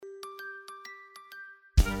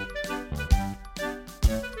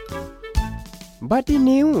บัดดี้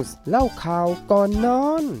นิวส์เล่าข่าวก่อนนอ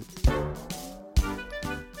น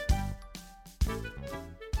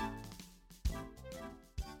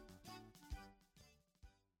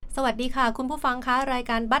สวัสดีค่ะคุณผู้ฟังคะราย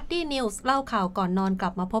การ Buddy News เล่าข่าวก่อนนอนกลั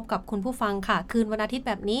บมาพบกับคุณผู้ฟังค่ะคืนวันอาทิตย์แ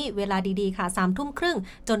บบนี้เวลาดีๆค่ะ 21:30 น.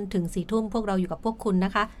จนถึง 4 ทุ่มพวกเราอยู่กับพวกคุณน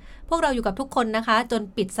ะคะพวกเราอยู่กับทุกคนนะคะจน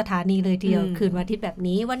ปิดสถานีเลยทีเดียวคืนวันอาทิตย์แบบ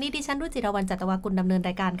นี้วันนี้ดิฉันรุ่จิรวรรณจัตวากุลดำเนิน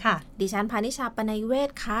รายการค่ะดิฉันพานิชาปนัยเวท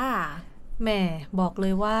ค่ะแหมบอกเล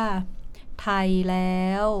ยว่าไทยแล้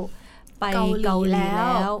วไปเกาหลีแ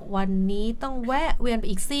ล้ววันนี้ต้องแวะเวียนไป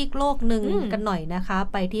อีกซีกโลกหนึ่งกันหน่อยนะคะ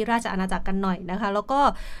ไปที่ราชอาณาจักรกันหน่อยนะคะแล้วก็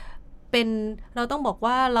เป็นเราต้องบอก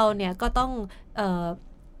ว่าเราเนี่ยก็ต้อง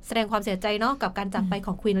แสดงความเสียใจเนาะกับการจากไปข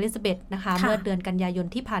องควีนอลิซาเบธนะคะเมื่อเดือนกันยายน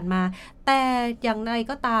ที่ผ่านมาแต่อย่างไร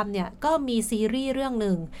ก็ตามเนี่ยก็มีซีรีส์เรื่องห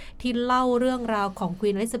นึ่งที่เล่าเรื่องราวของควี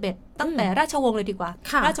นอลิซาเบธตั้งแต่ราชวงศ์เลยดีกว่า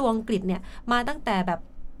ราชวงศ์อังกฤษเนี่ยมาตั้งแต่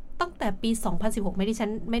ปี 2016 ไม่ดิฉั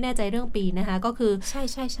นไม่แน่ใจเรื่องปีนะคะก็คือ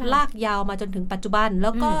ลากยาวมาจนถึงปัจจุบันแ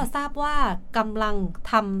ล้วก็ทราบว่ากำลัง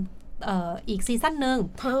ทำอีกซีซั่นหนึ่ง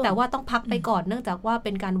แต่ว่าต้องพักไปก่อนเนื่องจากว่าเ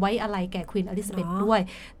ป็นการไว้อาลัยแก่ควีนอลิซาเบธด้วย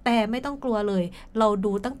แต่ไม่ต้องกลัวเลยเรา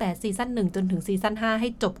ดูตั้งแต่ซีซั่น1จนถึงซีซั่น5ให้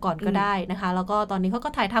จบก่อนก็ได้นะคะแล้วก็ตอนนี้เขาก็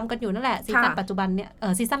ถ่ายทำกันอยู่นั่นแหละซีซั่นปัจจุบันเนี่ย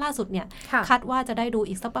ซีซั่นล่าสุดเนี่ยคาดว่าจะได้ดู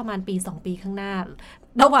อีกสักประมาณปี2ปีข้างหน้า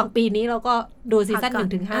ระหว่างปีนี้เราก็ดูซีซั่น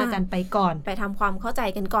1ถึง5กันไปก่อนไปทำความเข้าใจ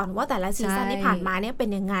กันก่อนว่าแต่ละซีซั่นที่ผ่านมาเนี่ยเป็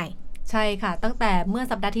นยังไงใช่ค่ะตั้งแต่เมื่อ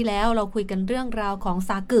สัปดาห์ที่แล้วเราคุยกันเรื่องราวของซ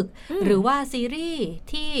ากึกหรือว่าซีรีส์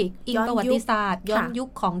ที่อิงประวัติศาสตร์ย้อนยุ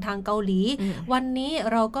คของทางเกาหลีวันนี้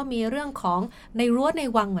เราก็มีเรื่องของในรั้วใน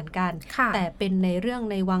วังเหมือนกันแต่เป็นในเรื่อง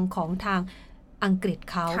ในวังของทางอังกฤษ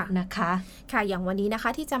เขานะคะค่ะอย่างวันนี้นะคะ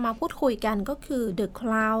ที่จะมาพูดคุยกันก็คือ The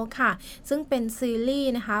Crown ค่ะซึ่งเป็นซีรีส์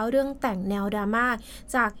นะคะเรื่องแต่งแนวดราม่า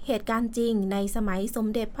จากเหตุการณ์จริงในสมัยสม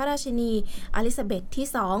เด็จพระราชินีอลิซาเบธที่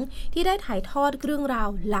2ที่ได้ถ่ายทอดเรื่องราว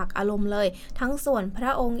หลากอารมณ์เลยทั้งส่วนพร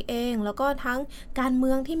ะองค์เองแล้วก็ทั้งการเมื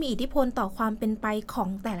องที่มีอิทธิพลต่อความเป็นไปของ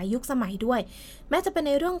แต่ละยุคสมัยด้วยแม้จะเป็นใ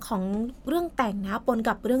นเรื่องของเรื่องแต่งนะปน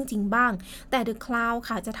กับเรื่องจริงบ้างแต่ The Crown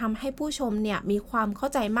ค่ะจะทำให้ผู้ชมเนี่ยมีความเข้า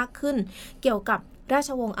ใจมากขึ้นเกี่ยวกับราช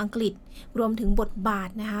วงศ์อังกฤษรวมถึงบทบาท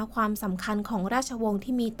นะคะความสำคัญของราชวงศ์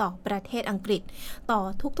ที่มีต่อประเทศอังกฤษต่อ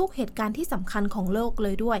ทุกๆเหตุการณ์ที่สำคัญของโลกเล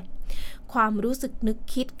ยด้วยความรู้สึกนึก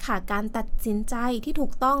คิดค่ะการตัดสินใจที่ถู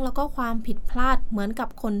กต้องแล้วก็ความผิดพลาดเหมือนกับ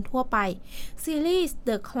คนทั่วไปซีรีส์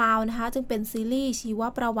The Crown นะคะจึงเป็นซีรีส์ชีว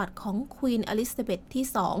ประวัติของควีนอลิซาเบธที่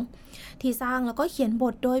2ที่สร้างแล้วก็เขียนบ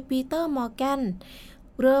ทโดยปีเตอร์มอร์แกน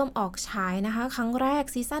เริ่มออกฉายนะคะครั้งแรก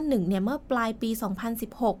ซีซั่น1เนี่ยเมื่อปลายปี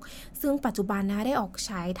2016ซึ่งปัจจุบันนะได้ออก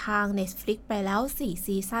ฉายทาง Netflix ไปแล้ว4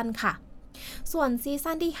ซีซั่นค่ะส่วนซี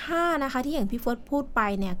ซั่นที่5นะคะที่อย่างพี่เฟิร์สพูดไป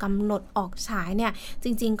เนี่ยกำหนดออกฉายเนี่ยจ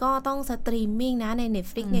ริงๆก็ต้องสตรีมมิ่งนะใน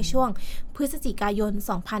Netflix ในช่วงพฤศจิกายน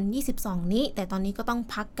2022นี้แต่ตอนนี้ก็ต้อง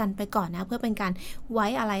พักกันไปก่อนนะเพื่อเป็นการไว้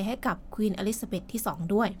อาลัยให้กับควีนอลิซาเบธที่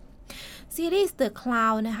2ด้วยซีรีส์ The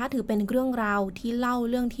Crown นะคะถือเป็นเรื่องราวที่เล่า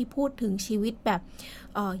เรื่องที่พูดถึงชีวิตแบบ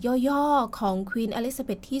ย่อๆของควีนอลิซาเบ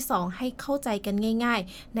ธที่2ให้เข้าใจกันง่าย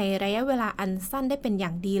ๆในระยะเวลาอันสั้นได้เป็นอย่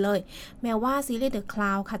างดีเลยแม้ว่าซีรีส์ The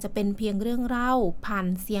Crown ค่ะจะเป็นเพียงเรื่องเล่าผ่าน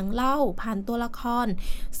เสียงเล่าผ่านตัวละคร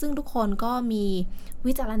ซึ่งทุกคนก็มี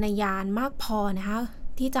วิจารณญาณมากพอนะคะ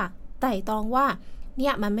ที่จะไต่ตรองว่าเนี่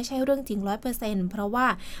ยมันไม่ใช่เรื่องจริง 100% เพราะว่า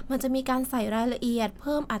มันจะมีการใส่รายละเอียดเ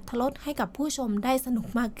พิ่มอรรถรสให้กับผู้ชมได้สนุก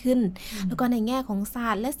มากขึ้นแล้วก็ในแง่ของศา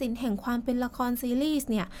สตร์และศิลป์แห่งความเป็นละครซีรีส์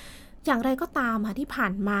เนี่ยอย่างไรก็ตามค่ะที่ผ่า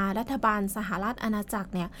นมารัฐบาลสหรัฐอาณาจัก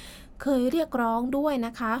รเนี่ยเคยเรียกร้องด้วยน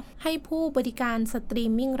ะคะให้ผู้บริการสตรี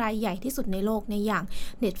มมิ่งรายใหญ่ที่สุดในโลกในอย่าง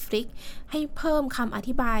Netflix ให้เพิ่มคำอ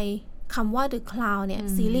ธิบายคำว่า The Crown เนี่ย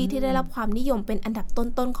ซีรีส์ที่ได้รับความนิยมเป็นอันดับ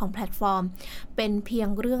ต้นๆของแพลตฟอร์มเป็นเพียง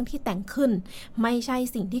เรื่องที่แต่งขึ้นไม่ใช่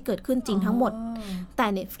สิ่งที่เกิดขึ้นจริงทั้งหมดแต่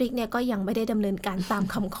Netflix เนี่ยก็ยังไม่ได้ดำเนินการตาม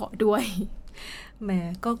คำขอด้วยแหม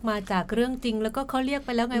ก็มาจากเรื่องจริงแล้วก็เขาเรียกไป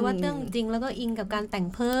แล้วไงว่าเรื่องจริงแล้วก็อิงกับการแต่ง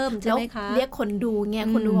เพิ่มใช่ไหมคะเรียกคนดูไง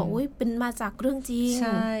คนดูว่าโอ๊ยเป็นมาจากเรื่องจริงใ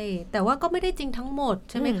ช่แต่ว่าก็ไม่ได้จริงทั้งหมด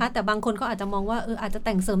ใช่ไหมคะแต่บางคนก็อาจจะมองว่าอาจจะแ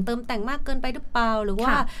ต่งเสริมเติมแต่งมากเกินไปหรือเปล่าหรือว่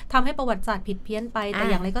าทำให้ประวัติศาสตร์ผิดเพี้ยนไปแต่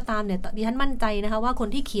อย่างไรก็ตามเนี่ยดิฉันมั่นใจนะคะว่าคน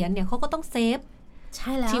ที่เขียนเนี่ยเขาก็ต้องเซฟ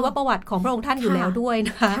ชีวประวัติของพระองค์ท่านอยู่แล้วด้วยน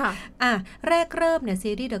ะคะแรกเริ่มเนี่ย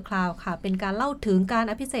ซีรีส์ The Crown ค่ะเป็นการเล่าถึงการ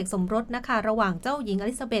อภิเษกสมรสนะคะระหว่างเจ้าหญิงอ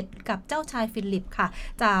ลิซาเบธกับเจ้าชายฟิลิปค่ะ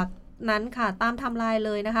จาก นั้นค่ะตามไทม์ไลน์เ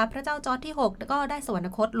ลยนะคะพระเจ้าจอร์จที่6ก็ได้สวรร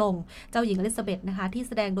คตลงเจ้าหญิงอลิซาเบธนะคะที่แ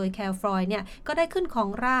สดงโดยแคลฟรอยเนี่ยก็ได้ขึ้นครอง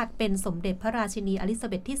ราชย์เป็นสมเด็จพระราชินีอลิซา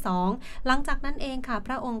เบธที่2หลังจากนั้นเองค่ะพ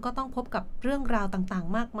ระองค์ก็ต้องพบกับเรื่องราวต่าง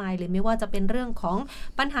ๆมากมายเลยไม่ว่าจะเป็นเรื่องของ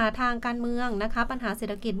ปัญหาทางการเมืองนะคะปัญหาเศรษ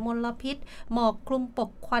ฐกิจมลพิษหมอกคลุมปก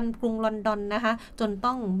ควันกรุงลอนดอนนะคะจน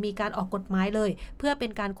ต้องมีการออกกฎหมายเลยเพื่อเป็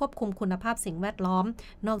นการควบคุมคุณภาพสิ่งแวดล้อม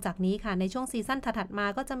นอกจากนี้ค่ะในช่วงซีซั่นถัดมา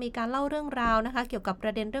ก็จะมีการเล่าเรื่องราวนะคะเกี่ยวกับปร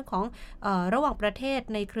ะเด็นเรื่องของระหว่างประเทศ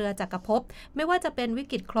ในเครือจักรภพไม่ว่าจะเป็นวิ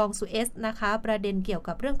กฤตคลองสุเอซนะคะประเด็นเกี่ยว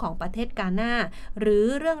กับเรื่องของประเทศกาน่าหรือ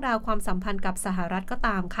เรื่องราวความสัมพันธ์กับสหรัฐก็ต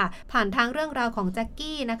ามค่ะผ่านทางเรื่องราวของแจ็ค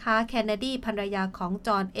กี้นะคะแคนเนดีภรรยาของจ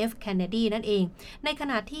อห์น F. แคนเนดีนั่นเองในข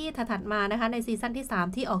ณะที่ถัดมานะคะในซีซั่นที่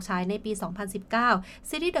3ที่ออกฉายในปี 2019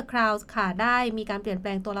 ซีรีส์ The Crown ค่ะได้มีการเปลี่ยนแปล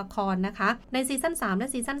งตัวละครนะคะในซีซั่น3และ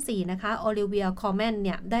ซีซั่น4นะคะโอลิเวียคอร์แมนเ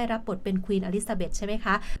นี่ยได้รับบทเป็นควีนอลิซาเบธใช่ไหมค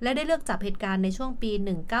ะและได้เลือกจับเหตุการณ์ในช่วงปี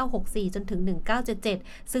 1964 จนถึง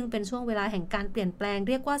 1977 ซึ่งเป็นช่วงเวลาแห่งการเปลี่ยนแปลง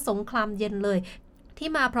เรียกว่าสงครามเย็นเลย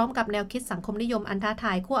ที่มาพร้อมกับแนวคิดสังคมนิยมอันท้าท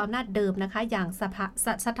ายขั้วอำนาจเดิมนะคะอย่าง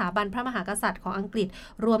สถาบันพระมหากษัตริย์ของอังกฤษ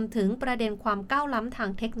รวมถึงประเด็นความก้าวล้ำทาง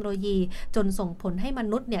เทคโนโลยีจนส่งผลให้ม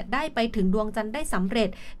นุษย์เนี่ยได้ไปถึงดวงจันทร์ได้สำเร็จ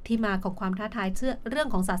ที่มาของความท้าทายเรื่อง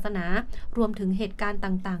ของศาสนารวมถึงเหตุการณ์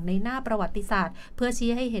ต่างๆในหน้าประวัติศาสตร์เพื่อชี้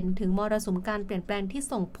ให้เห็นถึงมรสุมการเปลี่ยนแปลงที่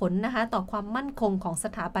ส่งผลนะคะต่อความมั่นคงของส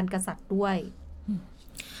ถาบันกษัตริย์ด้วย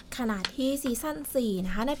ขณะที่ซีซั่น4น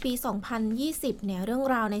ะคะในปี 2020 เนี่ยเรื่อง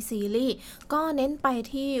ราวในซีรีส์ก็เน้นไป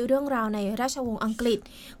ที่เรื่องราวในราชวงศ์อังกฤษ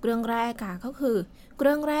เรื่องแรกก็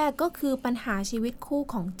คือปัญหาชีวิตคู่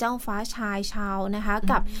ของเจ้าฟ้าชายชาวนะคะ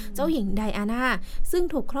กับเจ้าหญิงไดอาน่าซึ่ง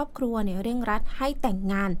ถูกครอบครัวเนี่ยเร่งรัดให้แต่ง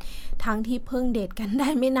งานทั้งที่เพิ่งเดทกันได้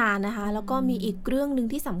ไม่นานนะคะแล้วก็มีอีกเรื่องนึง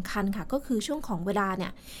ที่สำคัญค่ะก็คือช่วงของเวลาเนี่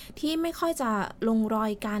ยที่ไม่ค่อยจะลงรอ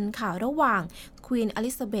ยกันค่ะระหว่างควีนอ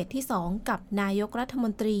ลิซาเบธที่2กับนายกรัฐม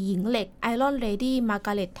นตรีหญิงเหล็กไอรอนเลดี้มาร์ก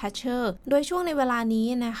าเร็ต แทชเชอร์โดยช่วงในเวลานี้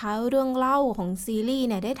นะคะเรื่องเล่าของซีรีส์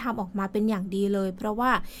เนี่ยได้ทำออกมาเป็นอย่างดีเลยเพราะว่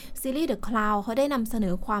าซีรีส์ The Crown เขาได้นำเสน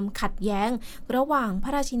อความขัดแย้งระหว่างพร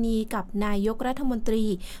ะราชินีกับนายกรัฐมนตรี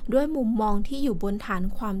ด้วยมุมมองที่อยู่บนฐาน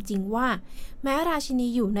ความจริงว่าแม้ราชินี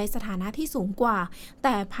อยู่ในสถานะที่สูงกว่าแ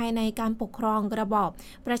ต่ภายในการปกครองระบอบ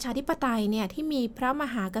ประชาธิปไตยเนี่ยที่มีพระม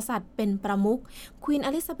หากษัตริย์เป็นประมุขควีนอ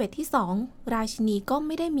ลิซาเบธที่2ราชินีก็ไ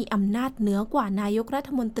ม่ได้มีอำนาจเหนือกว่านายกรั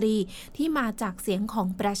ฐมนตรีที่มาจากเสียงของ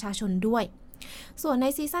ประชาชนด้วยส่วนใน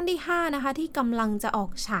ซีซั่นที่5นะคะที่กำลังจะออ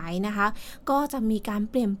กฉายนะคะก็จะมีการ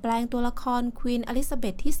เปลี่ยนแปลงตัวละครควีนอลิซาเบ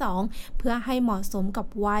ธที่2เพื่อให้เหมาะสมกับ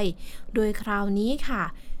วัยโดยคราวนี้ค่ะ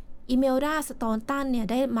อิเมลดา สตอนตันเนี่ย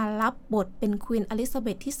ได้มารับบทเป็นควีนอลิซาเบ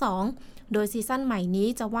ธที่2โดยซีซั่นใหม่นี้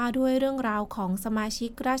จะว่าด้วยเรื่องราวของสมาชิ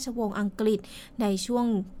กราชวงศ์อังกฤษในช่วง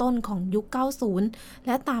ต้นของยุค 90 แ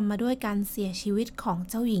ละตามมาด้วยการเสียชีวิตของ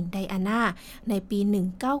เจ้าหญิงไดอาน่าในปี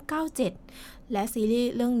 1997 และซีรี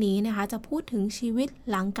ส์เรื่องนี้นะคะจะพูดถึงชีวิต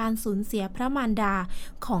หลังการสูญเสียพระมารดา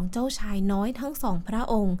ของเจ้าชายน้อยทั้ง2พระ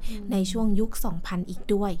องค์ในช่วงยุค 2000 อีก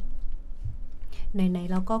ด้วยไหน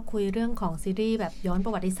ๆเราก็คุยเรื่องของซีรีส์แบบย้อนปร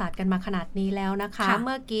ะวัติศาสตร์กันมาขนาดนี้แล้วนะคะเ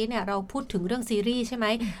มื่อกี้เนี่ยเราพูดถึงเรื่องซีรีส์ใช่ไหม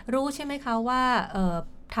รู้ใช่ไหมคะว่า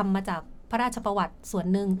ทำมาจากพระราชประวัติส่วน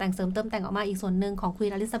หนึ่งแต่งเสริมเติมแต่งออกมาอีกส่วนหนึ่งของควี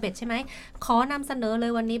นอลิซาเบธใช่ไหมขอนำเสนอเล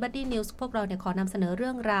ยวันนี้ Buddy News พวกเราเนี่ยขอนำเสนอเรื่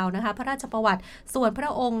องราวนะคะพระราชประวัติส่วนพร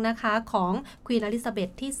ะองค์นะคะของควีนอลิซาเบธ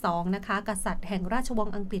ที่2นะคะกษัตริย์แห่งราชวง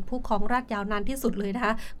ศ์อังกฤษผู้ครองราชยาวนานที่สุดเลยนะค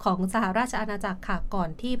ะของสหราชอาณาจักรค่ะก่อน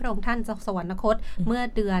ที่พระองค์ท่านจะสวรรคตเมื่อ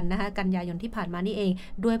เดือนนะคะกันยายนที่ผ่านมานี่เอง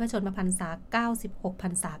ด้วยพระชนมพรรษา96พร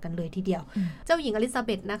รษากันเลยทีเดียวเจ้าหญิงอลิซาเบ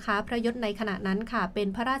ธนะคะพระยศในขณะนั้นค่ะเป็น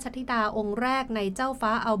พระราชธิดาองค์แรกในเจ้าฟ้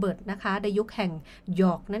าอัลเบิร์ตนะคะในยุคแห่งย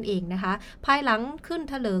อร์กนั่นเองนะคะภายหลังขึ้น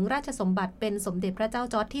เถลิงราชสมบัติเป็นสมเด็จพระเจ้า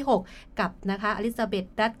จอร์จที่6กับนะคะอลิซาเบธ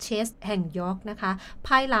ดัชเชสแห่งยอร์กนะคะภ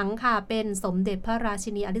ายหลังค่ะเป็นสมเด็จพระรา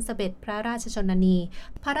ชินีอลิซาเบธพระราชชนนี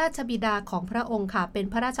พระราชบิดาของพระองค์ค่ะเป็น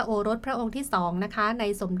พระราชโอรสพระองค์ที่2นะคะใน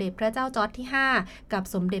สมเด็จพระเจ้าจอร์จที่5กับ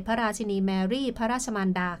สมเด็จพระราชินีแมรี่พระราชมาร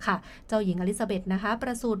ดาค่ะเจ้าหญิงอลิซาเบธนะคะปร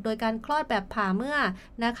ะสูติโดยการคลอดแบบผ่าเมื่อ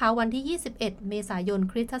นะคะวันที่21เมษายน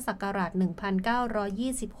คริสตศักราช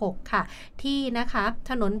1926ค่ะที่นะคะ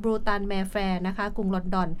ถนนบรูตันแมร์แฟร์นะคะกรุงลอน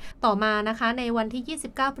ดอนต่อมานะคะในวันที่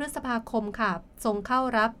29พฤษภาคมค่ะทรงเข้า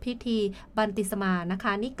รับพิธีบันติสมานะค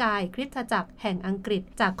ะนิกายคริสตจักรแห่งอังกฤษ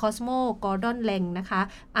จากคอสโมกอร์ดอนแลงนะคะ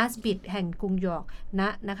อาร์ชบิชแห่งกรุงยอร์ก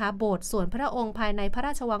นะคะโบสถ์ส่วนพระองค์ภายในพระร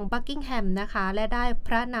าชวังบักกิงแฮมนะคะและได้พ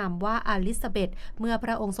ระนามว่าอลิซาเบธเมื่อพ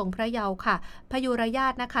ระองค์ทรงพระเยาว์ค่ะพยุรญา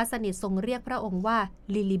ตินะคะสนิททรงเรียกพระองค์ว่า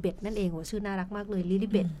ลิลิเบธนั่นเองโหชื่อน่ารักมากเลยลิลิ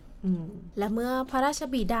เบธ และเมื่อพระราช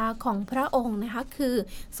บิดาของพระองค์นะคะคือ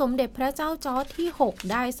สมเด็จพระเจ้าจอร์จที่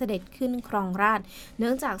6ได้เสด็จขึ้นครองราชย์เนื่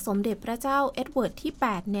องจากสมเด็จพระเจ้าเอ็ดเวิร์ดที่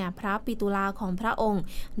8เนี่ยพระปิตุลาของพระองค์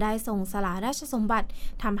ได้ทรงสละราชสมบัติ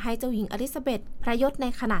ทำให้เจ้าหญิงอลิซาเบธพระยศใน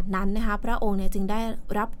ขณะนั้นนะคะพระองค์เนี่ยจึงได้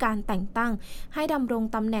รับการแต่งตั้งให้ดำรง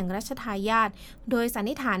ตำแหน่งรัชทายาทโดยสัน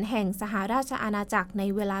นิษฐานแห่งสหราชอาณาจักรใน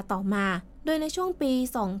เวลาต่อมาโดยในช่วงปี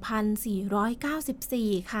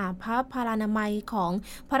 2494 ค่ะพระพลานามัยของ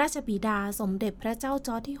พระราชบิดาสมเด็จพระเจ้าจ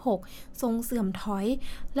อร์จที่6ทรงเสื่อมถอย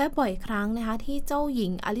และบ่อยครั้งนะคะที่เจ้าหญิ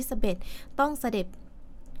งอลิซาเบธต้องเสด็จ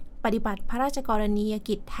ปฏิบัติพระราชกรณีย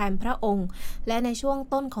กิจแทนพระองค์และในช่วง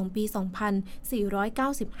ต้นของปี 2495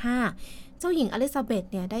 เจ้าหญิงอลิซาเบธ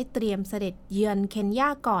เนี่ยได้เตรียมเสด็จเยือนเคนยา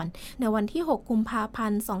ก่อนในวันที่ 6 กุมภาพั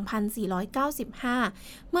นธ์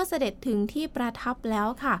 2495 เมื่อเสด็จถึงที่ประทับแล้ว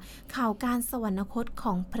ค่ะข่าวการสวรรคตข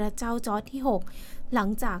องพระเจ้าจอร์จที่ 6 หลัง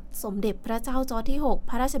จากสมเด็จพระเจ้าจอร์จที่ 6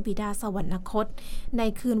 พระราชบิดาสวรรคตใน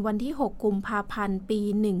คืนวันที่ 6 กุมภาพันธ์ ปี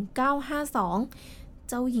 1952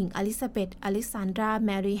 เจ้าหญิงอลิซาเบธอลิซานดราแม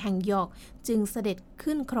รีแห่งยอร์กจึงเสด็จ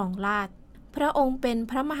ขึ้นครองราชย์พระองค์เป็น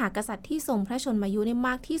พระมหากษัตริย์ที่ทรงพระชนมายุได้ม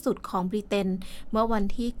ากที่สุดของบริเตนเมื่อวัน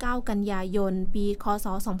ที่ 9 กันยายน ปี ค.ศ.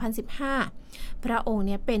 2015 พระองค์เ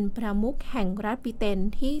นี่ยเป็นประมุขแห่งรัฐบริเตน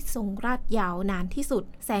ที่ทรงราชยาวนานที่สุด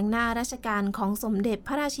แสงหน้าราชการของสมเด็จพ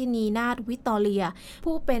ระราชินีนาถวิกตอเรีย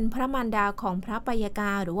ผู้เป็นพระมารดาของพระปัยก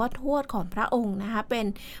าหรือว่าทวดของพระองค์นะคะเป็น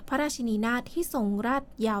พระราชินีนาถที่ทรงราช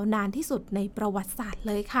ยาวนานที่สุดในประวัติศาสตร์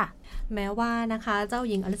เลยค่ะแม้ว่านะคะเจ้า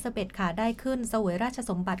หญิงอลิซาเบธค่ะได้ขึ้นเสวยราช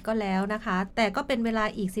สมบัติก็แล้วนะคะแต่ก็เป็นเวลา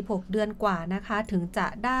อีก16 เดือนกว่านะคะถึงจะ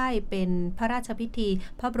ได้เป็นพระราชพิธี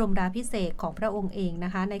พระบรมราภิเษกของพระองค์เองน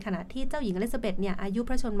ะคะในขณะที่เจ้าหญิงอลิซาเบธเนี่ยอายุ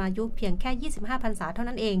พระชนมายุเพียงแค่25 พรรษาเท่า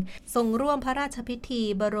นั้นเองทรงร่วมพระราชพิธี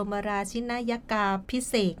บรมราชินียกาภิ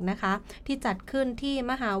เษกนะคะที่จัดขึ้นที่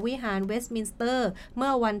มหาวิหารเวสต์มินสเตอร์เมื่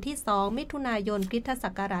อวันที่2 มิถุนายนคริสตศั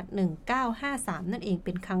กราช1953นั่นเองเ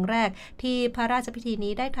ป็นครั้งแรกที่พระราชพิธี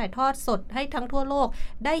นี้ได้ถ่ายทอดสดให้ทั้งทั่วโลก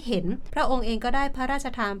ได้เห็นพระองค์เองก็ได้พระราช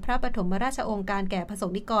ทานพระปฐมราชโองการแก่ประสง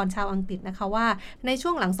ค์นิกรชาวอังกฤษนะคะว่าในช่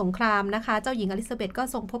วงหลังสงครามนะคะเจ้าหญิงอลิซาเบธก็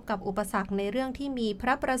ทรงพบกับอุปสรรคในเรื่องที่มีพร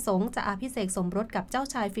ะประสงค์จะอภิเษกสมรสกับเจ้า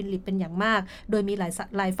ชายฟิลิปเป็นอย่างมากโดยมีห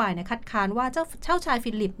ลายฝ่ายคัดค้านว่าเจ้าชาย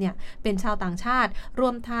ฟิลิปเนี่ยเป็นชาวต่างชาติร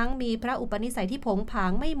วมทั้งมีพระอุปนิสัยที่ผงผา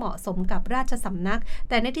งไม่เหมาะสมกับราชสำนัก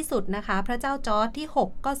แต่ในที่สุดนะคะพระเจ้าจอร์จที่ 6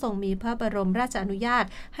 ก็ทรงมีพระบรมราชอนุญาต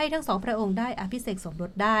ให้ทั้งสองพระองค์ได้อภิเษกสมร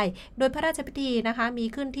สได้โดยพระราชพิธีนะคะมี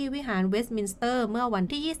ขึ้นที่วิหารเวสต์มินสเตอร์เมื่อวัน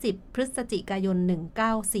ที่ 20 พฤศจิกายน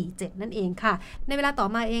 1947 นั่นเองค่ะในเวลาต่อ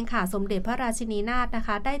มาเองค่ะสมเด็จพระราชินีนาถนะค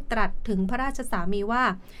ะได้ตรัสถึงพระราชสามีว่า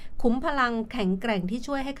คุ้มพลังแข็งแกร่งที่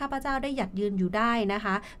ช่วยให้ข้าพเจ้าได้หยัดยืนอยู่ได้นะค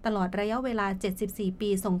ะตลอดระยะเวลา74 ปี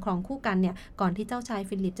ทรงครองคู่กันเนี่ยก่อนที่เจ้าชาย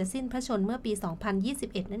ฟิลิปจะสิ้นพระชนม์เมื่อปี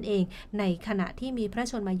 2021 นั่นเองในขณะที่มีพระ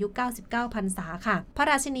ชนมายุ 99 พรรษาค่ะพระ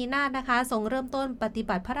ราชินีนาถนะคะทรงเริ่มต้นปฏิ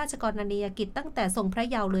บัติพระราชกรณียกิจตั้งแต่ทรงพระ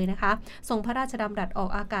เยาว์เลยนะคะทรงพระราชดำรัสออก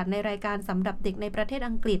อากาศในรายการสำหรับเด็กในประเทศ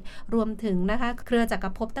อังกฤษรวมถึงนะคะเครือจัก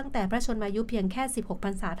รภพตั้งแต่พระชนมายุเพียงแค่16 พร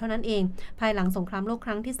รษาเท่านั้นเองภายหลังสงครามโลกค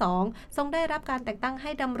รั้งที่2ทรงได้รับการแต่งตั้งใ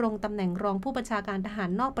ห้ดำรงตำแหน่งรองผู้บัญชาการทหาร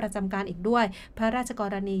นอกประจำการอีกด้วยพระราชก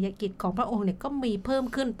รณียกิจของพระองค์เนี่ยก็มีเพิ่ม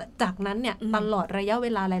ขึ้นจากนั้นเนี่ยตลอดระยะเว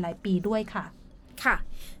ลาหลายๆปีด้วยค่ะค่ะ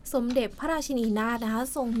สมเด็จพระราชินีนาถนะคะ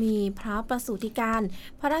ทรงมีพระประสูติการ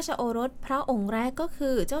พระราชโอรสพระองค์แรกก็คื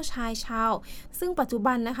อเจ้าชายชาร์ลส์ซึ่งปัจจุ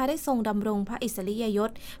บันนะคะได้ทรงดำรงพระอิสริยย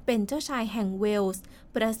ศเป็นเจ้าชายแห่งเวลส์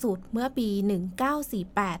ประสูติเมื่อปี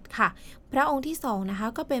 1948 ค่ะพระองค์ที่2นะคะ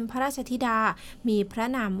ก็เป็นพระราชธิดามีพระ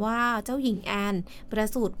นามว่าเจ้าหญิงแอนประ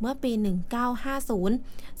สูติเมื่อปี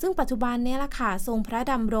 1950 ซึ่งปัจจุบันเนี่ยล่ะค่ะทรงพระ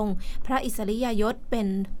ดำรงพระอิสริยยศเป็น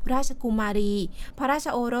ราชกุมารีพระราช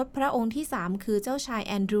โอรสพระองค์ที่3คือเจ้าชาย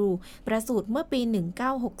แอนดรูว์ประสูติเมื่อปี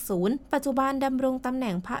 1960 ปัจจุบันดำรงตำแห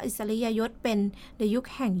น่งพระอิสริยยศเป็นดยุค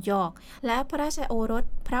แห่งยอร์กและพระราชโอรส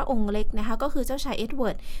พระองค์เล็กนะคะก็คือเจ้าชายเอ็ดเวิ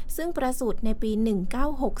ร์ดซึ่งประสูติในปี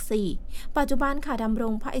 1964 ปัจจุบันค่ะดำร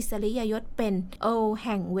งพระอิสริยยศเป็นเอิร์ลแ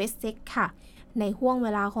ห่งเวสเซ็กซ์ค่ะในห่วงเว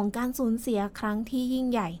ลาของการสูญเสียครั้งที่ยิ่ง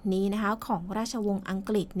ใหญ่นี้นะคะของราชวงศ์อัง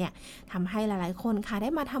กฤษเนี่ยทำให้หลายๆคนค่ะได้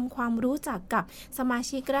มาทำความรู้จักกับสมา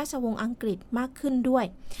ชิกราชวงศ์อังกฤษมากขึ้นด้วย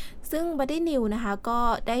ซึ่ง Buddy News นะคะก็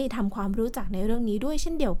ได้ทำความรู้จักในเรื่องนี้ด้วยเ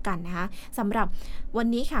ช่นเดียวกันนะคะสำหรับวัน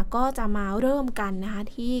นี้ค่ะก็จะมาเริ่มกันนะคะ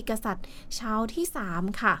ที่กษัตริย์ชาร์ลส์ที่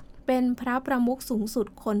3ค่ะเ เป็นพระประมุขสูงสุด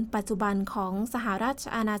คนปัจจุบันของสหราช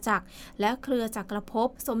อาณาจักรและเครือจักรภพ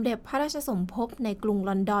สมเด็จพระราชสมภพในกรุง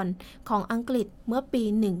ลอนดอนของอังกฤษเมื่อปี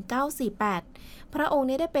 1948 พระองค์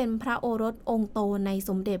นี้ได้เป็นพระโอรสองค์โตในส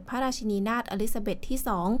มเด็จพระราชินีนาถอลิซาเบธที่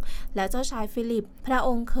 2 และเจ้าชายฟิลิปพระอ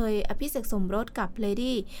งค์เคยอภิเษกสมรสกับเล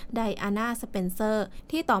ดี้ไดอาน่าสเปนเซอร์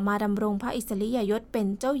ที่ต่อมาดำรงพระอิสริยยศเป็น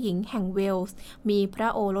เจ้าหญิงแห่งเวลส์มีพระ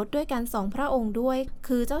โอรสด้วยกัน2พระองค์ด้วย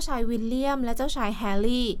คือเจ้าชายวิลเลียมและเจ้าชายแฮร์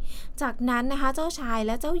รี่จากนั้นนะคะเจ้าชายแ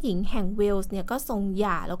ละเจ้าหญิงแห่งเวลส์เนี่ยก็ทรงห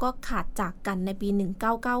ย่าแล้วก็ขาดจากกันในปี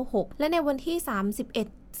 1996 และในวันที่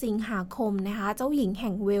 31 สิงหาคมนะคะเจ้าหญิงแ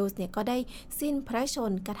ห่งเวลส์เนี่ยก็ได้สิ้นพระช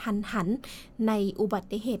นม์กระทันหันในอุบั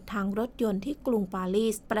ติเหตุทางรถยนต์ที่กรุงปารี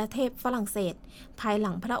สประเทศฝรั่งเศสภายห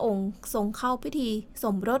ลังพระองค์ทรงเข้าพิธีส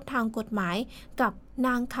มรสทางกฎหมายกับน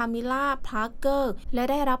างคามิล่าพาร์เกอร์และ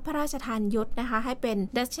ได้รับพระราชทานยศนะคะให้เป็น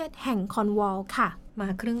ดัชเชสแห่งคอร์นวอลล์ค่ะมา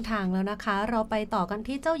ครึ่งทางแล้วนะคะเราไปต่อกัน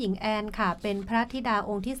ที่เจ้าหญิงแอนค่ะเป็นพระธิดาอ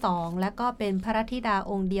งค์ที่2และก็เป็นพระธิดา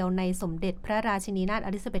องค์เดียวในสมเด็จพระราชินีนาถอ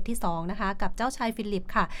ลิซาเบธที่2นะคะกับเจ้าชายฟิลิป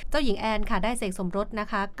ค่ะเจ้าหญิงแอนค่ะได้เสกสมรสนะ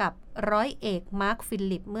คะกับร้อยเอกมาร์คฟิ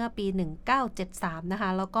ลิปเมื่อปี 1973 นะคะ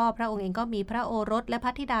แล้วก็พระองค์เองก็มีพระโอรสและพร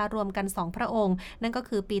ะธิดารวมกัน2พระองค์นั่นก็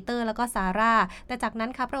คือปีเตอร์แล้วก็ซาร่าแต่จากนั้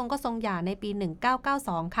นค่ะพระองค์ก็ทรงหย่าในปี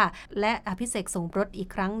 1992 ค่ะและอภิเษกสมรสอีก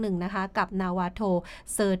ครั้งหนึ่งนะคะกับนาวาโท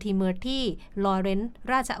เซอร์ทิเมอร์ตี้ลอเรนซ์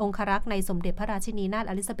ราชองครักษ์ในสมเด็จพระราชินีนาถ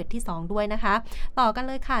อลิซาเบธที่2ด้วยนะคะต่อกันเ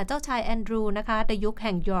ลยค่ะเจ้าชายแอนดรูนะคะในยุคแ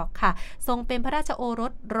ห่งยอร์กค่ะทรงเป็นพระราชโอร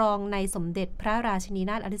สรองในสมเด็จพระราชินี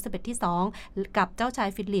นาถอลิซาเบธที่2กับเจ้าชา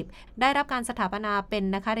ยฟิลิปได้รับการสถาปนาเป็น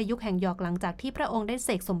นะคะในยุคแห่งยอร์กหลังจากที่พระองค์ได้เส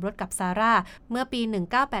กสมรสกับซาร่าเมื่อปี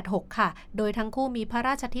 1986 ค่ะโดยทั้งคู่มีพระร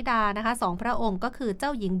าชธิดานะคะ2พระองค์ก็คือเจ้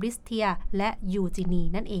าหญิงบริสเทียและยูจินี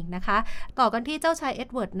นั่นเองนะคะต่อกันที่เจ้าชายเอ็ด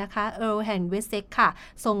เวิร์ดนะคะเอิร์ลแห่งเวสเซ็กค่ะ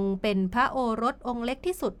ทรงเป็นพระโอรสองค์เล็ก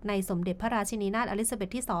ที่สุดในสมเด็จพระราชินีนาถอลิซาเบธ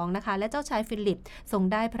ที่2นะคะและเจ้าชายฟิลิปทรง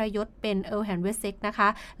ได้พระยศเป็นเอิร์ลแห่งเวสเซ็กนะคะ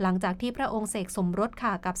หลังจากที่พระองค์เสกสมรส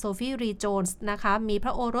ค่ะกับโซฟีรีโจนส์นะคะมีพร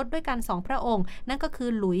ะโอรสด้วยกัน2พระองค์นั่นก็คื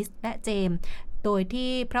อหลุยส์และเจมส์โดย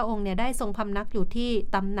ที่พระองค์เนี่ยได้ทรงพำนักอยู่ที่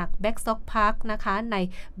ตำหนักแบ็กซ็อกพาร์คนะคะใน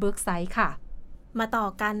เบิร์กไซด์ค่ะมาต่อ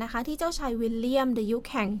กันนะคะที่เจ้าชายวิลเลียมเดยุค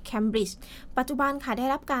แห่งแคมบริดจ์ปัจจุบันค่ะได้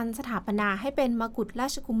รับการสถาปนาให้เป็นมกุฎรา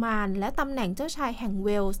ชกุมารและตำแหน่งเจ้าชายแห่งเว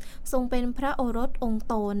ลส์ทรงเป็นพระโอรสองค์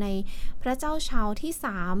โตในพระเจ้าชาร์ลส์ที่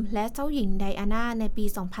3และเจ้าหญิงไดอาน่าในปี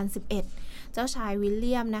 2011 เจ้าชายวิลเ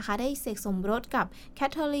ลียมนะคะได้เสกสมรสกับแคท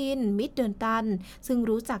เธอรีนมิดเดิลตันซึ่ง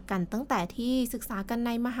รู้จักกันตั้งแต่ที่ศึกษากันใ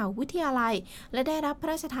นมหาวิทยาลัยและได้รับพระ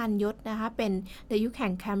ราชทานยศนะคะเป็นเดยุคแห่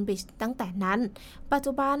งแคมบริดจ์ตั้งแต่นั้นปัจ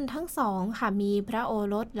จุบันทั้งสองค่ะมีพระโอ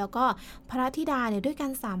รสแล้วก็พระธิดาเนี่ยด้วยกั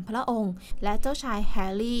น3พระองค์และเจ้าชายแฮ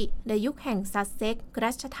ร์รี่ในยุคแห่งซัสเซ็กซ์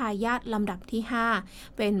รัชทายาทลำดับที่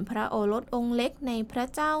5เป็นพระโอรสองค์เล็กในพระ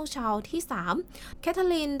เจ้าชาร์ลส์ที่3แคทเธอ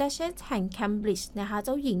รีนดัชเชสแห่งแคมบริดจ์นะคะเ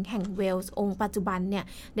จ้าหญิงแห่งเวลส์องค์ปัจจุบันเนี่ย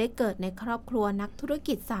ได้เกิดในครอบครัวนักธุร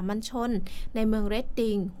กิจสามัญชนในเมืองเรด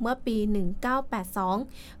ดิงเมื่อปี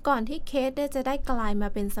 1982 ก่อนที่เคทจะได้กลายมา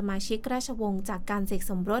เป็นสมาชิกราชวงศ์จากการเสก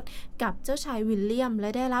สมรสกับเจ้าชายวิลเลียมและ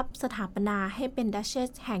ได้รับสถาปนาให้เป็นดัชเชส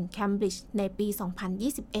แห่งแคมบริดจ์ในปี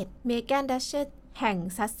 2021 เมแกนดัชเชสแห่ง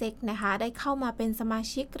ซัสเซ็กซ์นะคะได้เข้ามาเป็นสมา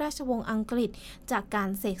ชิกราชวงศ์อังกฤษจากการ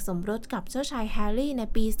เสกสมรสกับเจ้าชายแฮร์รี่ใน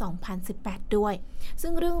ปี 2018 ด้วย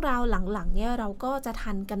ซึ่งเรื่องราวหลังๆเนี่ยเราก็จะ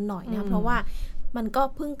ทันกันหน่อยนะเพราะว่ามันก็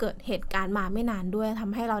เพิ่งเกิดเหตุการณ์มาไม่นานด้วยท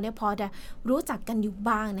ำให้เราเนี่ยพอจะรู้จักกันอยู่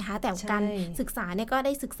บ้างนะคะแต่การศึกษาเนี่ยก็ไ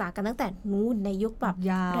ด้ศึกษากันตั้งแต่นู้นในยุคแบบ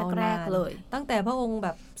แรกๆเลยตั้งแต่พระองค์แบ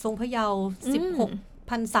บทรงพระเยาว์16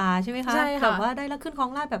พรรษาใช่ไหมคะแบบว่าได้รับขึ้นครอ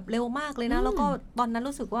งราชย์แบบเร็วมากเลยนะแล้วก็ตอนนั้น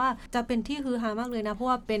รู้สึกว่าจะเป็นที่ฮือฮามากเลยนะเพราะ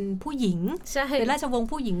ว่าเป็นผู้หญิงเป็นราชวงศ์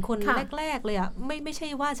ผู้หญิงคนแรกๆเลยอ่ะไม่ใช่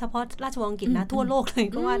ว่าเฉพาะราชวงศ์อังกฤษนะทั่วโลกเลย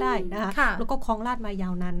ก็ว่าได้นะคะแล้วก็ครองราชย์มายา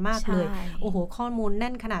วนานมากเลยโอ้โหข้อมูลแ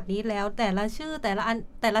น่นขนาดนี้แล้วแต่ละชื่อแต่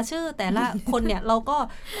ละคนเนี่ยเราก็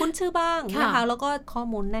คุ้นชื่อบ้างนะคะแล้วก็ข้อ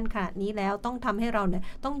มูลแน่นขนาดนี้แล้วต้องทำให้เราเนี่ย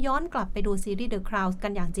ต้องย้อนกลับไปดูซีรีส์ The Crown กั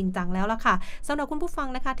นอย่างจริงจังแล้วล่ะค่ะสำหรับคุณผู้ฟัง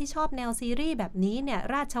นะคะที่ชอบแนวซีรีส์แบบนี้เนี่ย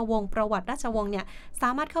ราชวงศ์ประวัติราชวงศ์เนี่ยสา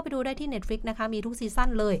มารถเข้าไปดูได้ที่ Netflix นะคะมีทุกซีซั่น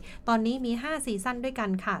เลยตอนนี้มี5ซีซั่นด้วยกัน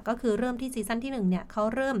ค่ะก็คือเริ่มที่ซีซั่นที่1เนี่ยเขา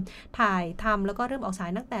เริ่มถ่ายทำแล้วก็เริ่มออกฉา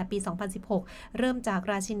ยตั้งแต่ปี 2016 เริ่มจาก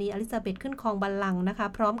ราชินีอลิซาเบธขึ้นครองบัลลังก์นะคะ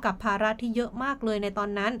พร้อมกับภาระที่เยอะมากเลยในตอน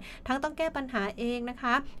นั้นทั้งต้องแก้ปัญหาเองนะค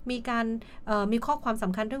ะมีข้อความส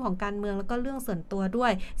ำคัญเรื่องของการเมืองแล้วก็เรื่องส่วนตัวด้ว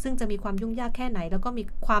ยซึ่งจะมีความยุ่งยากแค่ไหนแล้วก็มี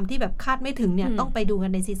ความที่แบบคาดไม่ถึงเนี่ยต้องไปดูกั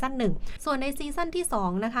นในซีซั่น1ส่วนในซีซั่นที่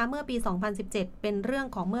2นะคะเมื่อปี 2017 เป็นเ เรื่อ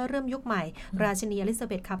งของเมื่อเริ่มยุคใหม่ราชินีอลิซาเ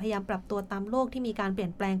บธค่ะพยายามปรับตัวตามโลกที่มีการเปลี่ย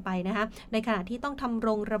นแปลงไปนะคะในขณะที่ต้องทำร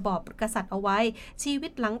งระบอบกษัตริย์เอาไว้ชีวิ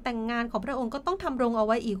ตหลังแต่งงานของพระองค์ก็ต้องทำรงเอาไ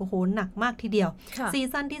ว้อีกโอ้โหหนักมากทีเดียวซี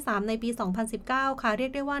ซั่นที่3ในปี2019ค่ะเรีย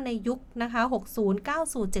กได้ว่าในยุคนะคะ60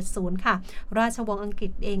 90 70ค่ะราชวงศ์อังกฤ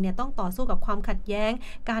ษเองเนี่ยต้องต่อสู้กับความขัดแย้ง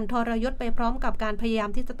การทรยศไปพร้อมกับการพยายาม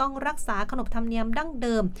ที่จะต้องรักษาขนบธรรมเนียมดั้งเ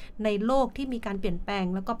ดิมในโลกที่มีการเปลี่ยนแปลง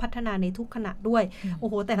แล้วก็พัฒนาในทุกขณะด้วยโอ้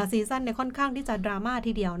โหแต่ละซีซั่นเนี่ยค่อนข้างที่จะดราม่า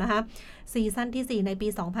ทีเดียวนะคะซีซั่นที่4ในปี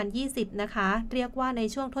2020นะคะเรียกว่าใน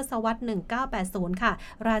ช่วงทศวรรษ1980ค่ะ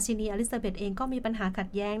ราชินีอลิซาเบธเองก็มีปัญหาขัด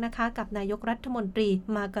แย้งนะคะกับนายกรัฐมนตรี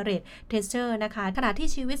มาร์กาเร็ตเทชเชอร์นะคะขณะที่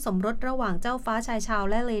ชีวิตสมรสระหว่างเจ้าฟ้าชายชาร์ลส์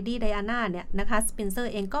และเลดี้ไดอาน่าเนี่ยนะคะสเปนเซอ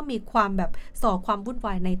ร์เองก็มีความแบบส่อความวุ่นว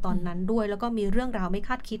ายในตอนนั้นด้วยแล้วก็มีเรื่องราวไม่ค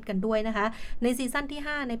าดคิดกันด้วยนะคะในซีซั่นที่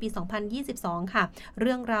5ในปี2022ค่ะเ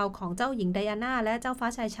รื่องราวของเจ้าหญิงไดอาน่าและเจ้าฟ้า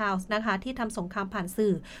ชายชาร์ลส์นะคะที่ทำสงครามผ่านสื่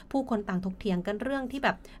อผู้คนต่างถกเถียงกันเรื่องที่แบ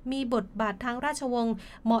บมีบทบาททางราชวงศ์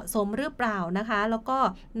เหมาะสมหรือเปล่านะคะแล้วก็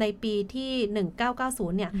ในปีที่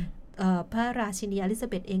1990เนี่ยพระราชินีอลิซา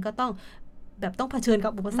เบธเองก็ต้องเผชิญกั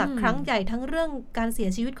บอุปสรรคครั้งใหญ่ทั้งเรื่องการเสีย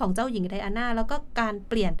ชีวิตของเจ้าหญิงไดอาน่าแล้วก็การ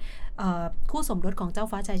เปลี่ยนคู่สมรสของเจ้า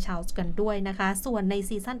ฟ้าชายชาร์ลส์กันด้วยนะคะส่วนใน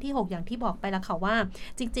ซีซั่นที่6อย่างที่บอกไปแล้วค่ะว่า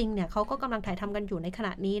จริงๆเนี่ยเขาก็กำลังถ่ายทำกันอยู่ในขณ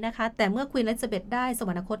ะนี้นะคะแต่เมื่อควีนอลิซาเบธได้สว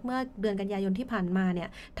รรคตเมื่อเดือนกันยายนที่ผ่านมาเนี่ย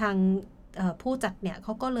ทางผู้จัดเนี่ยเข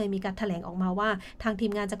าก็เลยมีการแถลงออกมาว่าทางที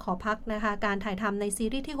มงานจะขอพักนะคะการถ่ายทำในซี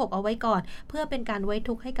รีส์ที่6เอาไว้ก่อนเพื่อเป็นการไว้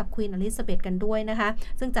ทุกข์ให้กับควีนอลิซาเบธกันด้วยนะคะ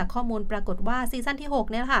ซึ่งจากข้อมูลปรากฏว่าซีซั่นที่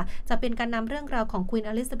6เนี่ยค่ะจะเป็นการนำเรื่องราวของควีน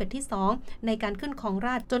อลิซาเบธที่2ในการขึ้นครองร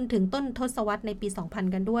าชย์จนถึงต้นทศวรรษในปี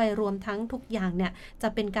 2000 กันด้วยรวมทั้งทุกอย่างเนี่ยจะ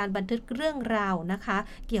เป็นการบันทึกเรื่องราวนะคะ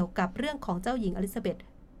เกี่ยวกับเรื่องของเจ้าหญิงอลิซาเบธ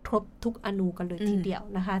ครบทุกอนูกันเลยทีเดียว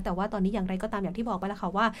นะคะแต่ว่าตอนนี้อย่างไรก็ตามอย่างที่บอกไปแล้วค่ะ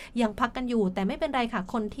ว่ายังพักกันอยู่แต่ไม่เป็นไรค่ะ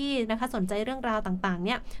คนที่นะคะสนใจเรื่องราวต่างๆเ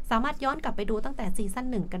นี่ยสามารถย้อนกลับไปดูตั้งแต่ซีซั่น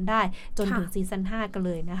1กันได้จนถึงซีซั่น5กันเ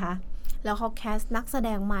ลยนะคะแล้วเขาแคสนักแสด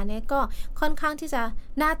งมาเนี่ยก็ค่อนข้างที่จะ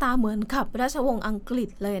หน้าตาเหมือนกับราชวงศ์อังกฤษ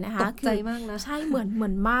เลยนะคะตกใจมากนะใช่เหมื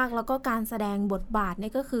อนมากแล้วก็การแสดงบทบาทเนี่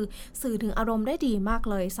ยก็คือสื่อถึงอารมณ์ได้ดีมาก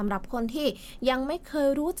เลยสำหรับคนที่ยังไม่เคย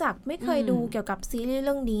รู้จักไม่เคยดูเกี่ยวกับซีรีส์เ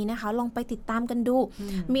รื่องนี้นะคะลองไปติดตามกันดู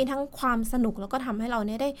มีทั้งความสนุกแล้วก็ทำให้เราเ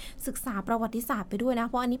นี่ยได้ศึกษาประวัติศาสตร์ไปด้วยนะเ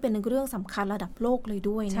พราะอันนี้เป็นเรื่องสำคัญระดับโลกเลย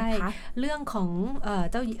ด้วยนะคะเรื่องของ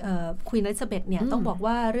เจ้าควีนอลิซาเบธเนี่ยต้องบอก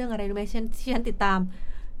ว่าเรื่องอะไรรู้ไหมที่ฉันติดตาม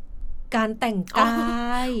การแต่งกา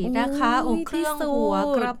ยนะคะเครื่องหัว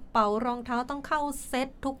กระเป๋ารองเท้าต้องเข้าเซต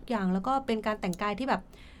ทุกอย่างแล้วก็เป็นการแต่งกายที่แบบ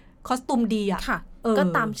คอสตูมดีอ่ะก็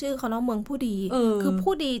ตามชื่อเขาเนาะเมืองผู้ดีคือ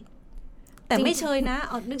ผู้ดีแต่ไม่เชยนะ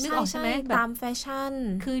นึกออกใช่ไหมตามแฟชั่น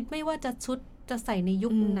คือไม่ว่าจะชุดจะใส่ในยุ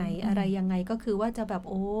คไหนอะไรยังไงก็คือว่าจะแบบ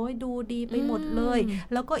โอ้ยดูดีไปหมดเลย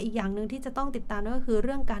แล้วก็อีกอย่างนึงที่จะต้องติดตามนั่นก็คือเ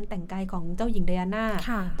รื่องการแต่งกายของเจ้าหญิงไดอาน่า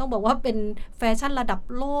ต้องบอกว่าเป็นแฟชั่นระดับ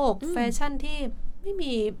โลกแฟชั่นที่ไม่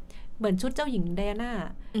มีเหมือนชุดเจ้าหญิงไดอาน่า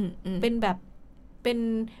เป็นแบบเป็น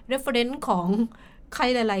reference ของใคร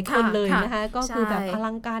หลายๆคนเลยนะคะก็คือแบบอ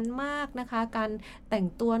ลังการมากนะคะการแต่ง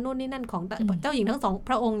ตัวนู่นนี่นั่นของเจ้าหญิงทั้งสองพ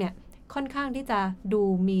ระองค์เนี่ยค่อนข้างที่จะดู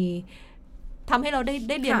มีทำให้เราไ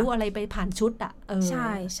ด้เรียนรู้อะไรไปผ่านชุดอ่ะใช่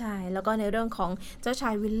ใช่แล้วก็ในเรื่องของเจ้าชา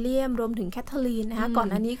ยวิลเลียมรวมถึงแคทเธอรีนนะคะก่อน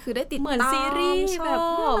อันนี้คือได้ติดตามเหมือนซีรีส์แบบ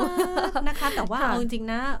นะคะแต่ว่าเอาจริง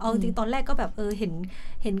ๆนะเอาจริงตอนแรกก็แบบเ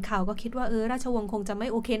ห็นข่าวก็คิดว่าราชวงศ์คงจะไม่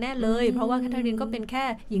โอเคแน่เลยเพราะว่าแคทเธอรีนก็เป็นแค่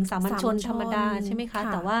หญิงสามัญชนธรรมดาใช่ไหมคะ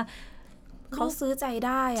แต่ว่าเขาซื้อใจไ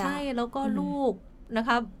ด้ใช่แล้วก็ลูกนะ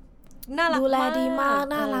คะน่ารักดูแลดีมาก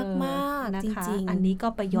น่ารักมากนะคะอันนี้ก็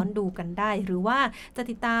ไปย้อนดูกันได้หรือว่าจะ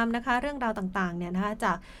ติดตามนะคะเรื่องราวต่างๆเนี่ยนะคะจ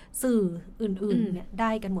ากสื่ออื่นๆเนี่ยไ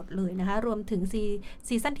ด้กันหมดเลยนะคะรวมถึง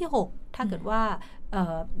ซีซั่นที่6ถ้าเกิดว่า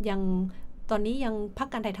ยังตอนนี้ยังพัก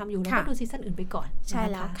การถ่ายทำอยู่แล้วก็ดูซีซั่นอื่นไปก่อนใช่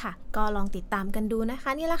แล้วค่ะก็ลองติดตามกันดูนะคะ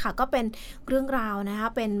นี่แหละค่ะก็เป็นเรื่องราวนะคะ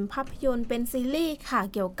เป็นภาพยนตร์เป็นซีรีส์ค่ะ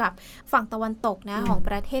เกี่ยวกับฝั่งตะวันตกนะของ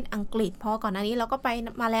ประเทศอังกฤษเพราะก่อนหน้านี้เราก็ไป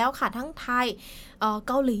มาแล้วค่ะทั้งไทย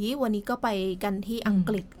เกาหลีวันนี้ก็ไปกันที่อัง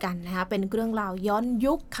กฤษกันนะคะเป็นเรื่องราวย้อน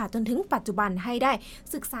ยุคค่ะจนถึงปัจจุบันให้ได้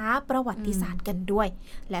ศึกษาประวัติศาสตร์กันด้วย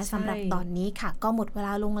และสำหรับตอนนี้ค่ะก็หมดเวล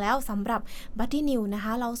าลงแล้วสำหรับบัดดี้นิวนะค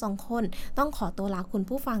ะเราสองคนต้องขอตัวลาคุณ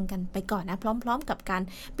ผู้ฟังกันไปก่อนนะพร้อมๆกับการ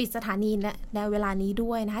ปิดสถานีในเวลานี้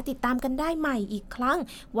ด้วยนะคะติดตามกันได้ใหม่อีกครั้ง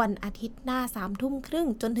วันอาทิตย์หน้า 20:30 น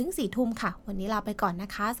จนถึง 4:00 นค่ะวันนี้ลาไปก่อนนะ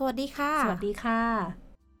คะสวัสดีค่ะสวัสดีค่ะ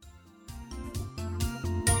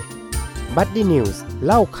บัดดี้นิวส์เ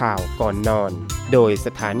ล่าข่าวก่อนนอนโดยส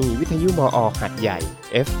ถานีวิทยุมอ.หาดใหญ่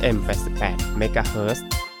FM 88 เมกะเฮิรต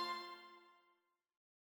ซ์